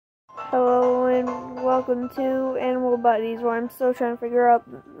Hello and welcome to Animal Buddies, where I'm still trying to figure out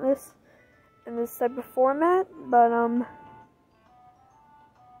this in this type of format, but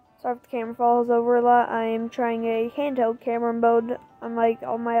sorry if the camera falls over a lot. I am trying a handheld camera mode unlike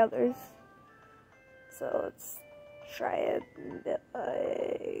all my others. So let's try it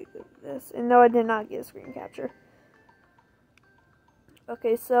like this. And no, I did not get a screen capture.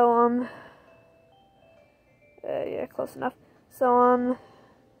 Okay, so yeah, close enough. So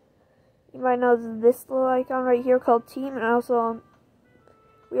you might know this little icon right here called Team, and also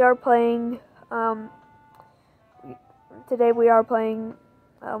we are playing today we are playing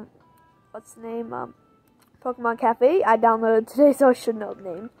what's the name, Pokemon Cafe. I downloaded today, so I should know the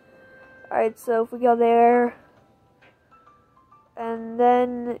name. Alright, so if we go there and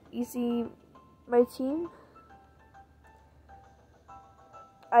then you see my team,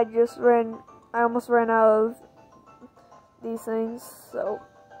 I almost ran out of these things, so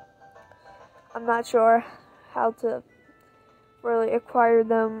I'm not sure how to really acquire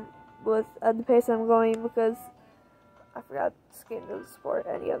them with at the pace I'm going, because I forgot to scan to support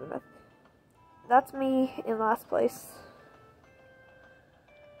any other method. That's me in last place.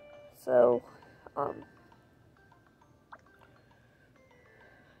 So,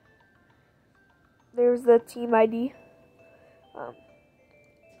 there's the team ID.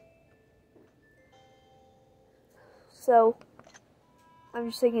 So I'm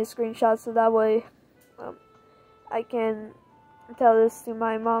just taking a screenshot so that way I can tell this to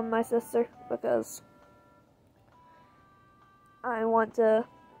my mom and my sister, because I want to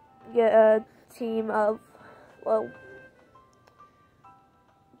get a team of, well,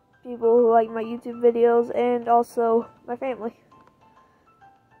 people who like my YouTube videos and also my family.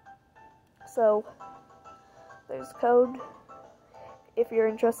 So there's code if you're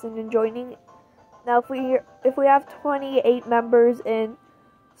interested in joining. Now if we have 28 members and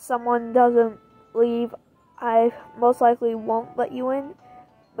someone doesn't leave, I most likely won't let you in,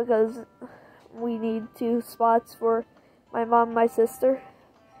 because we need 2 spots for my mom and my sister.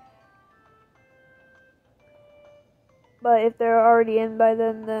 But if they're already in by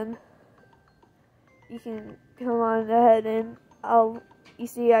then you can come on ahead and you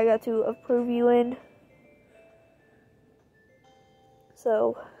see I got to approve you in.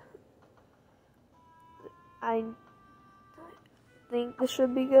 So I think this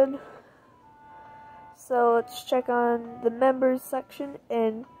should be good. So let's check on the members section,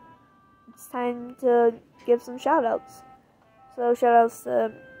 and it's time to give some shoutouts. So shoutouts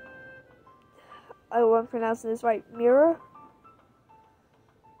to, I hope I'm pronouncing this right, Mira,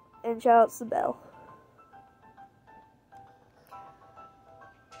 and shoutouts to Belle.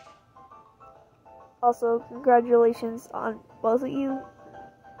 Also, congratulations on both of you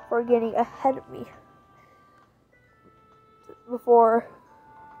for getting ahead of me before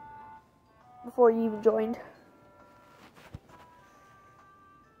you even joined,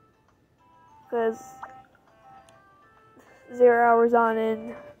 because 0 hours on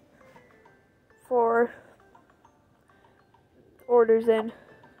and 4 orders in.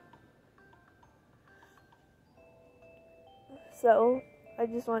 So I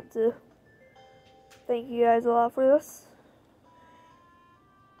just want to thank you guys a lot for this.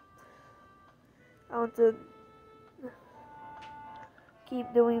 I want to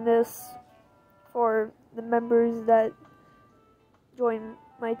keep doing this for the members that join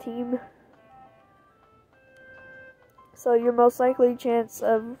my team. So your most likely chance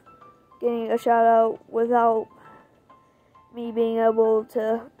of getting a shout out without me being able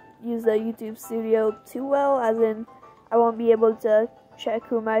to use the YouTube studio too well, as in I won't be able to check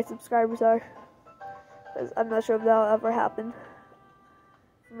who my subscribers are, because I'm not sure if that'll ever happen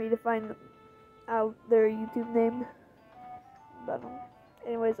for me to find out their YouTube name. But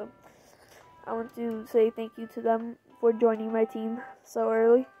anyways, I want to say thank you to them for joining my team so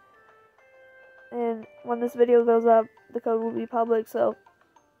early. And when this video goes up, the code will be public, so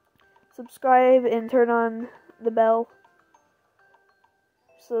subscribe and turn on the bell,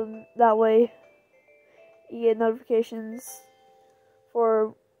 so that way you get notifications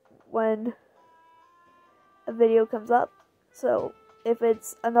for when a video comes up. So if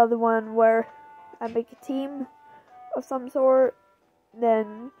it's another one where I make a team of some sort,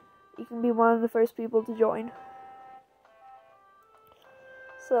 then you can be one of the first people to join.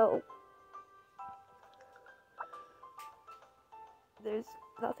 So there's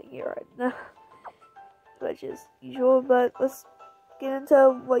nothing here right now, which is usual, but let's get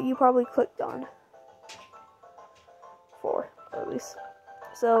into what you probably clicked on for, at least.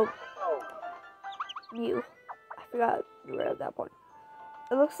 So Mew, I forgot you were at that point.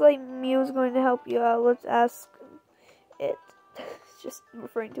 It looks like Mew is going to help you out. Let's ask it. just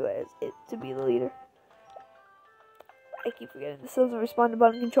referring to it as it to be the leader. I keep forgetting this doesn't respond to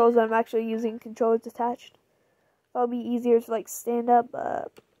button controls that I'm actually using controllers attached. That'll be easier to like stand up,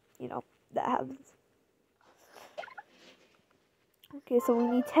 you know, that happens. Okay, so we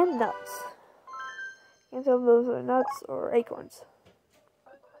need 10 nuts. Can't tell if those are nuts or acorns.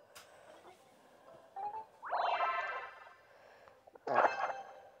 Right.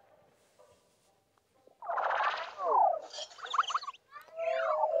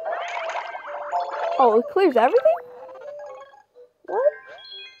 Oh, it clears everything? What?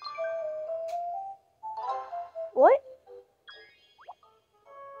 What?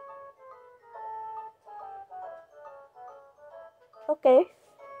 Okay.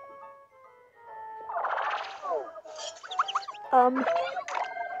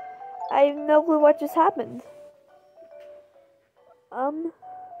 I have no clue what just happened. Okay.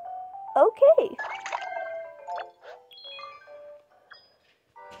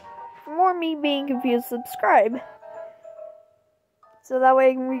 For more me being confused, subscribe. So that way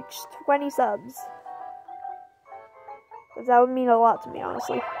I can reach 20 subs. Because that would mean a lot to me,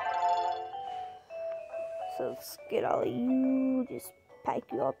 honestly. So let's get all of you, just pack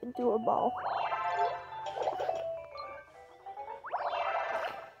you up into a ball.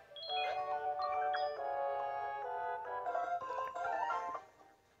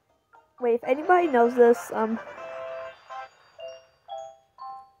 Wait, if anybody knows this,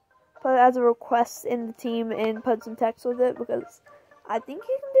 put it as a request in the team and put some text with it, because I think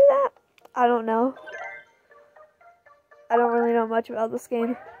you can do that. I don't know. I don't really know much about this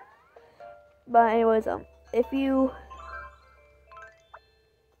game. But anyways, if you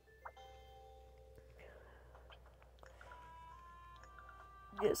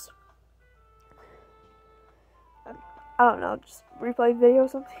just, I don't know, just replay video or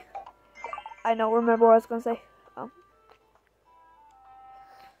something. I don't remember what I was gonna say.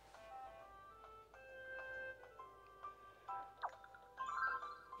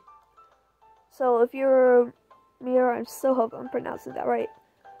 So if you're Mira, I still hope I'm pronouncing that right,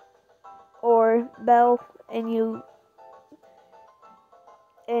 or Belle, and you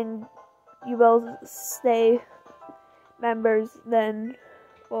both stay members, then,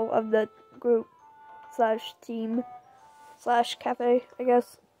 well, of the group / team / cafe, I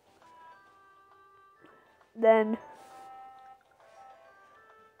guess, then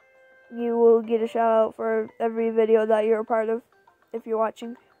you will get a shout out for every video that you're a part of if you're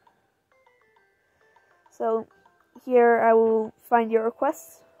watching. So here I will find your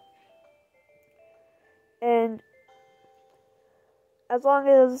requests, and as long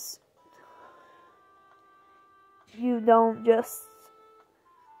as you don't just,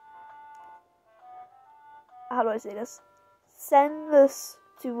 how do I say this? Send this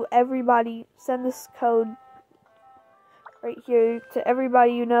to everybody, send this code right here to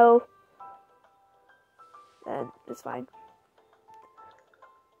everybody you know, then it's fine.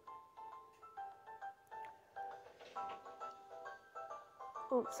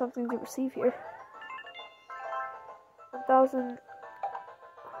 Oh, something to receive here. 1,000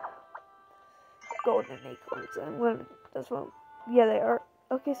 golden acorns. And when that's what, yeah, they are.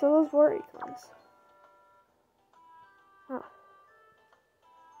 Okay, so those were acorns. Huh.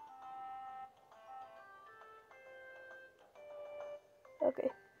 Okay.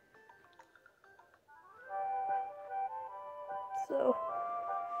 So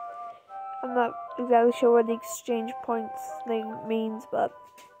I'm not exactly sure what the exchange points thing means, but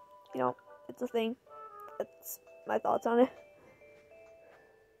you know, it's a thing. That's my thoughts on it.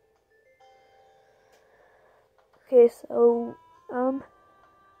 Okay, so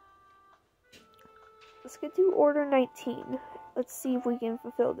let's get to order 19. Let's see if we can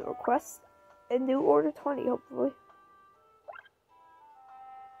fulfill the request and do order 20, hopefully.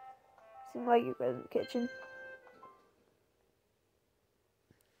 Seems like you're good in the kitchen.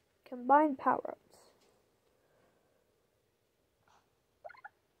 Combine power-ups.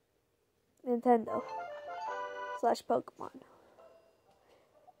 Nintendo / Pokemon.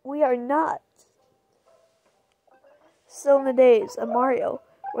 We are not still in the days of Mario,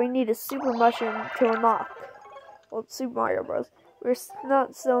 where you need a super mushroom to unlock. Well, Super Mario Bros. We're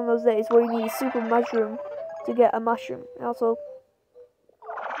not still in those days where you need a super mushroom to get a mushroom. And also,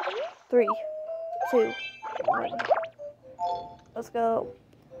 3, 2, 1. Let's go.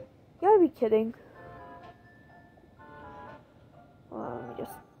 You gotta be kidding. Let me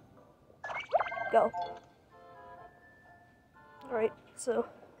just go. Alright, so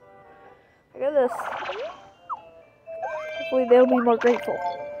I got this. Hopefully they'll be more grateful.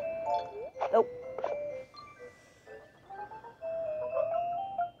 Nope.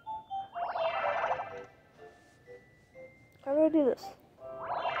 do this?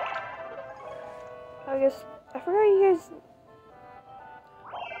 I guess I forgot you guys.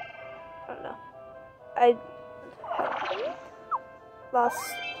 I don't know. I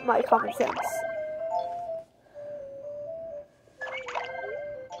lost my common sense.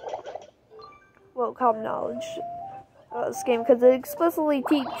 Well, common knowledge about this game, because it explicitly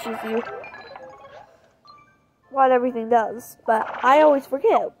teaches you what everything does, but I always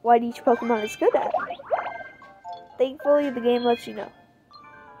forget what each Pokemon is good at. Thankfully, the game lets you know.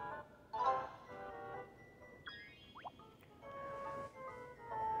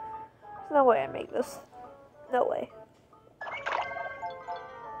 There's no way I make this. No way.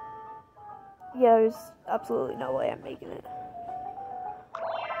 Yeah, there's absolutely no way I'm making it.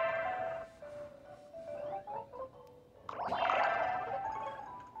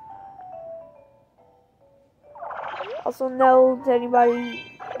 Also, no to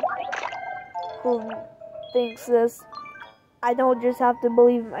anybody who thinks this, I don't just have to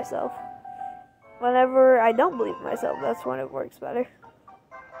believe in myself. Whenever I don't believe in myself, that's when it works better.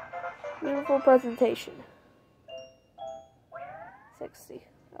 Beautiful presentation. 60.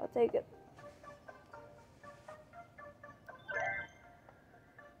 I'll take it.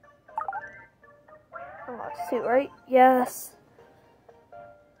 Unlocks 2, right? Yes.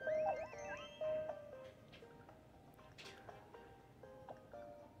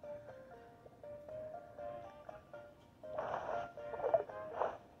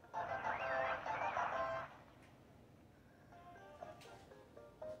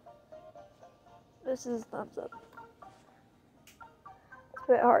 This is thumbs up. It's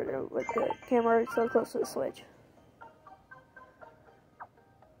a bit harder with the camera so close to the Switch.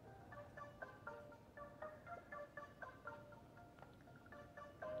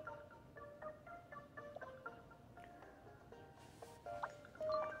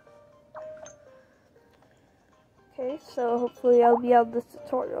 Okay, so hopefully I'll be out of this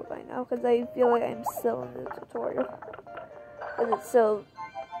tutorial by now, because I feel like I'm still in the tutorial. Because it's still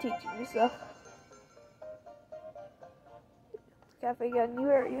teaching me stuff. Cafe got a new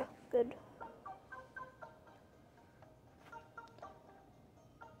area. Good.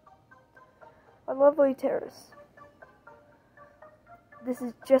 A lovely terrace. This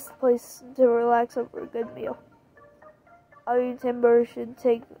is just a place to relax over a good meal. All you timbers should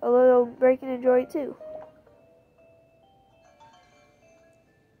take a little break and enjoy it too.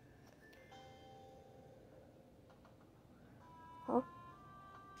 Huh?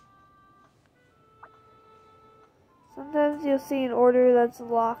 Sometimes you'll see an order that's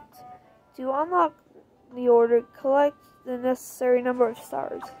locked. To unlock the order, collect the necessary number of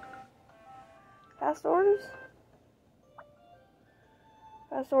stars. Past orders?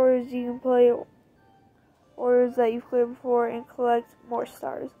 Past orders, you can play orders that you've cleared before and collect more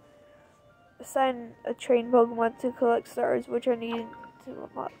stars. Assign a trained Pokemon to collect stars, which are needed to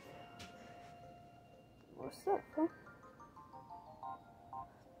unlock more stuff, huh?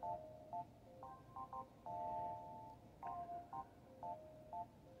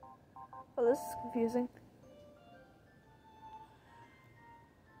 Oh, this is confusing.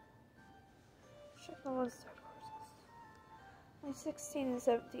 Check the 1-star courses. Only 16 and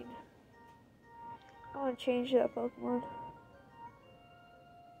 17. I want to change that Pokemon.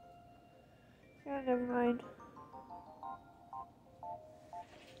 Yeah, never mind.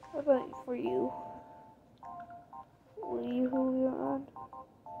 What about for you? Will you who you're on?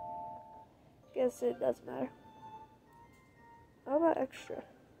 Guess it doesn't matter. How about extra?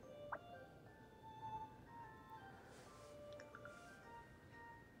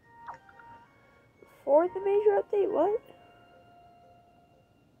 For the major update, what?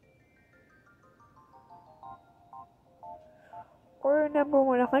 Order number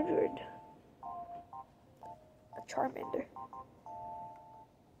 100. A Charmander.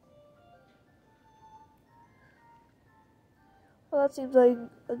 Well, that seems like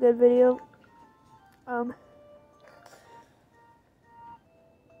a good video. Oh.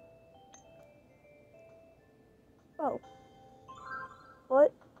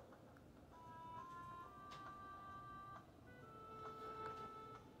 What?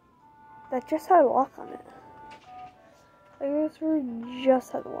 That just had a lock on it. I guess we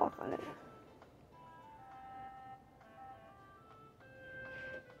just had a lock on it.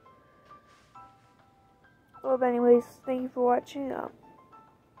 Well, but anyways, thank you for watching.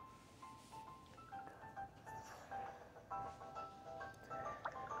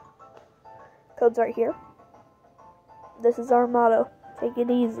 Code's right here. This is our motto. Take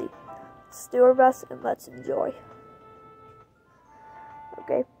it easy. Let's do our best and let's enjoy.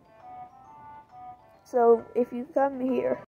 Okay? So, if you come here,